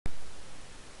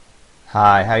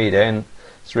Hi, how you doing?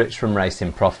 It's Rich from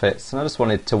Racing Profits, and I just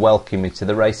wanted to welcome you to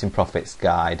the Racing Profits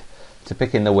guide to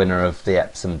picking the winner of the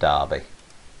Epsom Derby.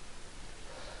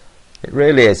 It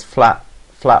really is flat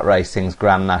racing's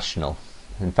Grand National.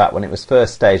 In fact, when it was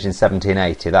first staged in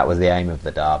 1780, that was the aim of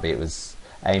the Derby. It was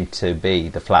aimed to be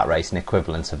the flat racing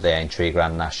equivalent of the Aintree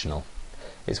Grand National.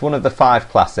 It's one of the 5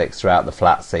 classics throughout the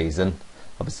flat season.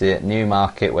 Obviously at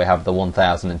Newmarket we have the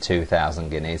 1,000 and 2,000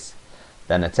 guineas.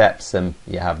 Then at Epsom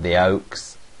you have the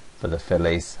Oaks for the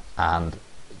fillies and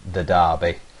the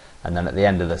Derby, and then at the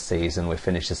end of the season we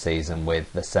finish the season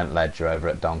with the St Ledger over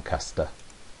at Doncaster.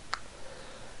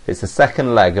 It's the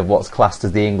second leg of what's classed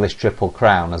as the English Triple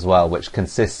Crown as well, which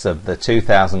consists of the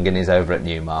 2,000 guineas over at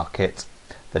Newmarket,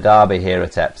 the Derby here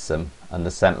at Epsom and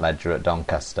the St Ledger at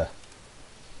Doncaster.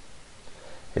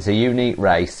 It's a unique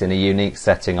race in a unique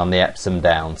setting on the Epsom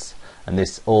Downs, and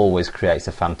this always creates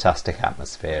a fantastic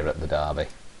atmosphere at the Derby.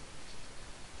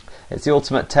 It's the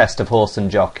ultimate test of horse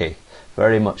and jockey,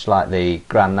 very much like the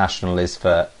Grand National is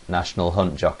for national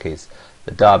hunt jockeys.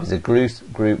 The Derby is a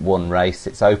Group 1 race.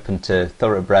 It's open to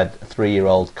thoroughbred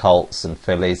 3-year-old colts and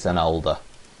fillies and older.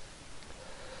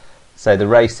 So the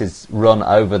race is run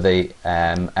over the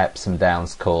Epsom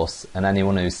Downs course, and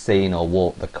anyone who's seen or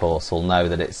walked the course will know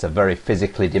that it's a very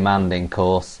physically demanding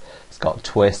course. It's got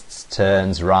twists,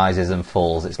 turns, rises and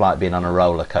falls. It's like being on a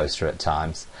roller coaster at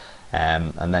times.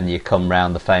 And then you come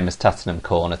round the famous Tattenham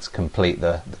corner to complete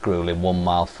the gruelling 1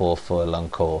 mile 4 furlong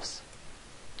course.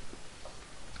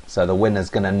 So the winner's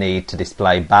going to need to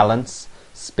display balance,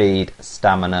 speed,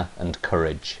 stamina and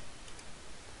courage.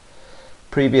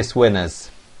 Previous winners.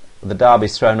 The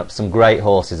Derby's thrown up some great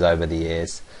horses over the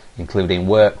years, including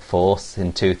Workforce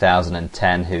in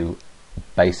 2010, who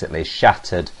basically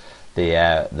shattered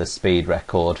the speed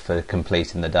record for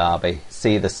completing the Derby.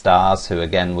 See the Stars, who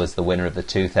again was the winner of the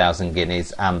 2,000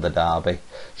 guineas and the Derby.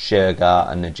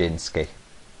 Shergar and Nijinsky.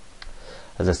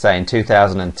 As I say, in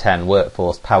 2010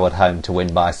 Workforce powered home to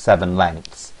win by 7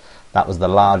 lengths. That was the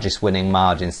largest winning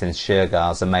margin since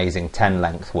Shergar's amazing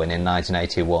 10-length win in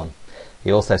 1981.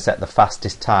 He also set the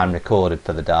fastest time recorded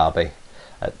for the Derby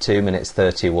at 2 minutes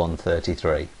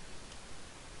 31.33.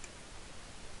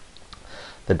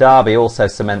 The Derby also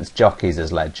cements jockeys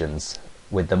as legends,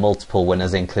 with the multiple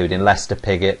winners including Lester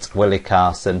Piggott, Willie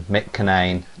Carson, Mick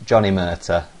Kinane, Johnny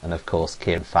Murtagh and of course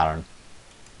Kieran Farron.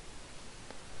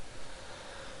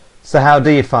 So how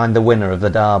do you find the winner of the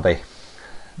Derby?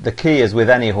 The key, as with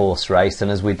any horse race, and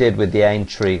as we did with the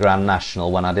Aintree Grand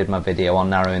National when I did my video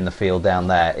on narrowing the field down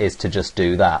there, is to just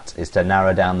do that, is to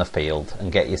narrow down the field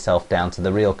and get yourself down to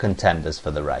the real contenders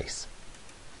for the race.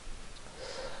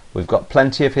 We've got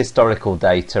plenty of historical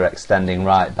data extending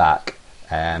right back,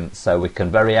 so we can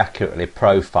very accurately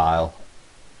profile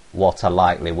what a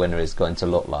likely winner is going to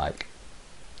look like.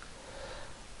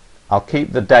 I'll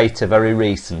keep the data very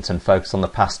recent and focus on the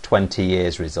past 20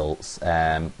 years results,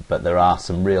 but there are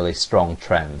some really strong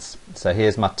trends. So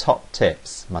here's my top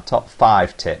tips, my top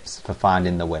 5 tips for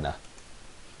finding the winner.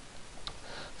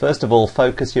 First of all,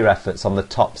 focus your efforts on the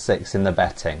top 6 in the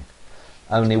betting.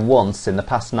 Only once in the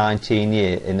past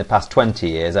 20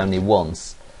 years, only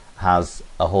once has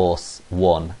a horse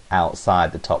won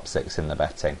outside the top 6 in the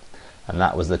betting, and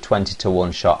that was the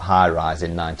 20-to-1 shot High Rise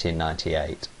in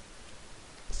 1998.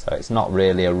 So it's not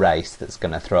really a race that's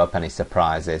going to throw up any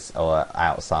surprises or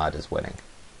outsiders winning.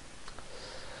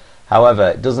 However,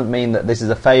 it doesn't mean that this is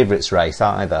a favourites race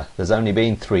either. There's only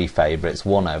been 3 favourites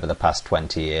won over the past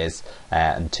 20 years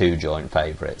and 2 joint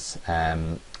favourites.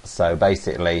 So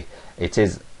basically, it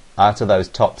is, out of those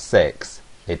top 6,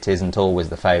 it isn't always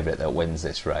the favourite that wins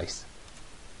this race.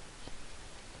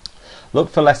 Look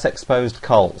for less exposed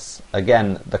colts.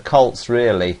 Again, the colts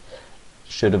really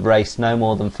should have raced no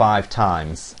more than 5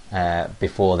 times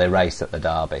before they race at the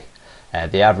Derby.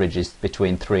 The average is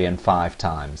between 3 and 5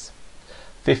 times.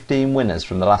 15 winners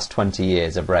from the last 20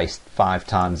 years have raced 5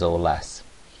 times or less.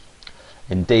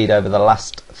 Indeed, over the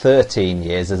last 13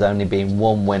 years there's only been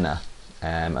 1 winner,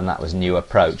 and that was New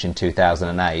Approach in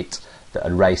 2008, that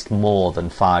had raced more than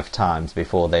 5 times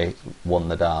before they won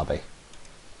the Derby.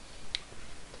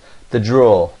 The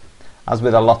draw. As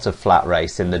with a lot of flat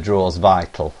racing, the draw's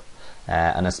vital.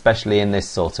 And especially in this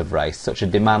sort of race, such a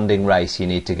demanding race, you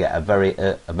need to get a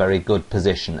very good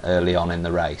position early on in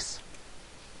the race.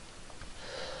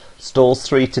 Stalls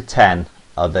 3 to 10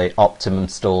 are the optimum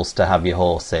stalls to have your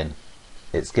horse in.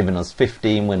 It's given us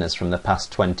 15 winners from the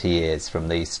past 20 years from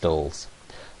these stalls.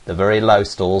 The very low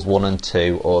stalls, 1 and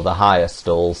 2, or the higher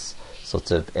stalls,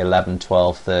 sort of 11,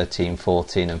 12, 13,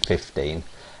 14 and 15,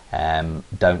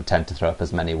 don't tend to throw up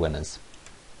as many winners.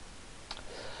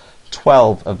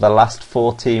 12 of the last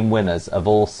 14 winners have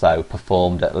also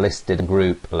performed at listed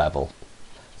group level.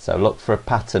 So look for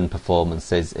pattern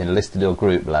performances in listed or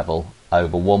group level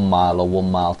over 1 mile or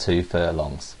 1 mile 2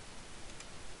 furlongs.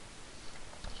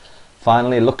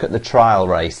 Finally, look at the trial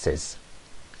races.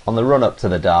 On the run up to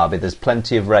the Derby, there's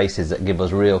plenty of races that give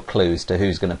us real clues to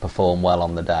who's going to perform well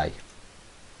on the day.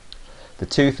 The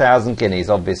 2000 Guineas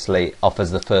obviously offers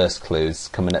the first clues,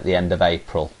 coming at the end of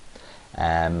April,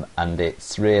 and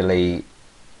it's really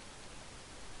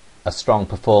a strong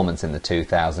performance in the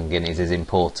 2000 Guineas is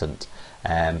important.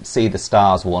 See the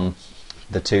Stars won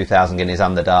the 2000 Guineas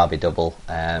and the Derby double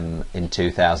in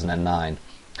 2009.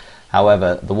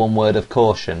 However, the one word of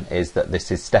caution is that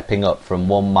this is stepping up from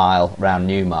 1 mile round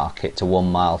Newmarket to 1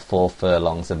 mile 4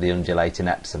 furlongs of the undulating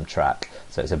Epsom track,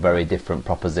 so it's a very different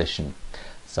proposition.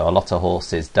 So a lot of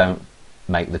horses don't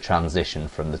make the transition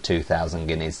from the 2000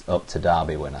 Guineas up to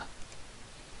Derby winner.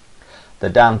 The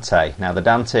Dante. Now the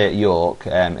Dante at York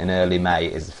in early May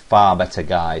is a far better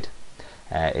guide.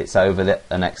 It's over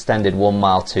an extended 1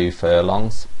 mile 2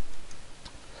 furlongs.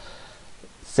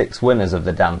 6 winners of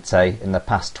the Dante in the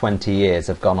past 20 years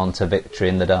have gone on to victory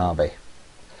in the Derby.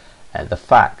 The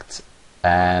fact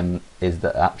is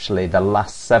that actually the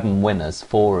last 7 winners,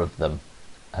 4 of them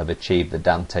have achieved the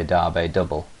Dante Derby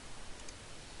double.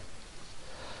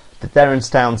 The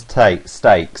Derrinstown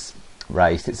Stakes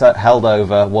race, it's held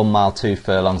over 1 mile 2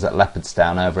 furlongs at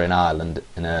Leopardstown over in Ireland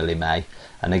in early May,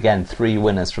 and again 3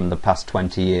 winners from the past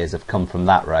 20 years have come from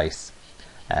that race,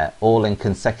 all in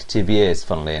consecutive years,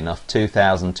 funnily enough,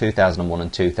 2000, 2001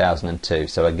 and 2002,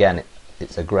 so again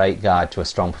it's a great guide to a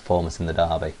strong performance in the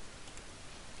Derby.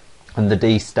 And the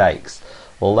D Stakes,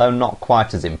 although not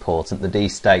quite as important, the D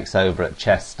Stakes over at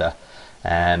Chester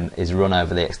is run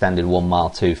over the extended 1 mile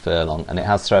 2 furlong, and it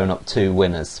has thrown up 2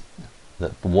 winners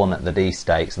that won at the D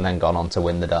Stakes and then gone on to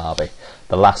win the Derby.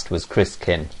 The last was Chris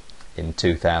Kinn in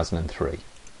 2003.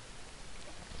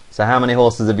 So how many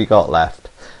horses have you got left?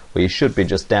 Well, you should be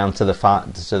just down to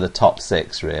the top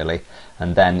 6 really,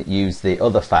 and then use the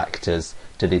other factors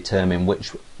to determine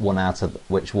which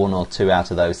one or 2 out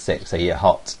of those 6 are your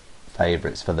hot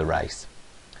favourites for the race.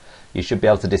 You should be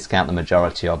able to discount the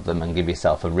majority of them and give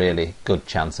yourself a really good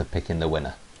chance of picking the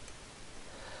winner.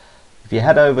 If you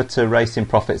head over to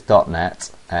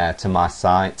racingprofits.net, to my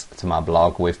site, to my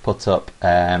blog, we've put up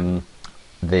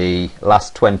the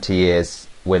last 20 years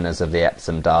winners of the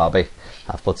Epsom Derby.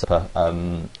 I've put up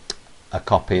a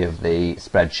copy of the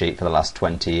spreadsheet for the last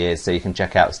 20 years, so you can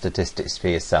check out statistics for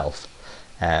yourself.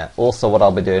 Also, what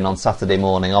I'll be doing on Saturday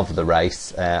morning of the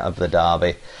race, of the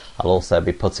Derby, I'll also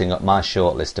be putting up my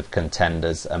shortlist of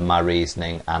contenders and my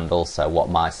reasoning, and also what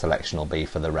my selection will be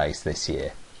for the race this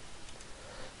year.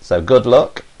 So good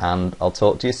luck, and I'll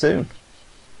talk to you soon.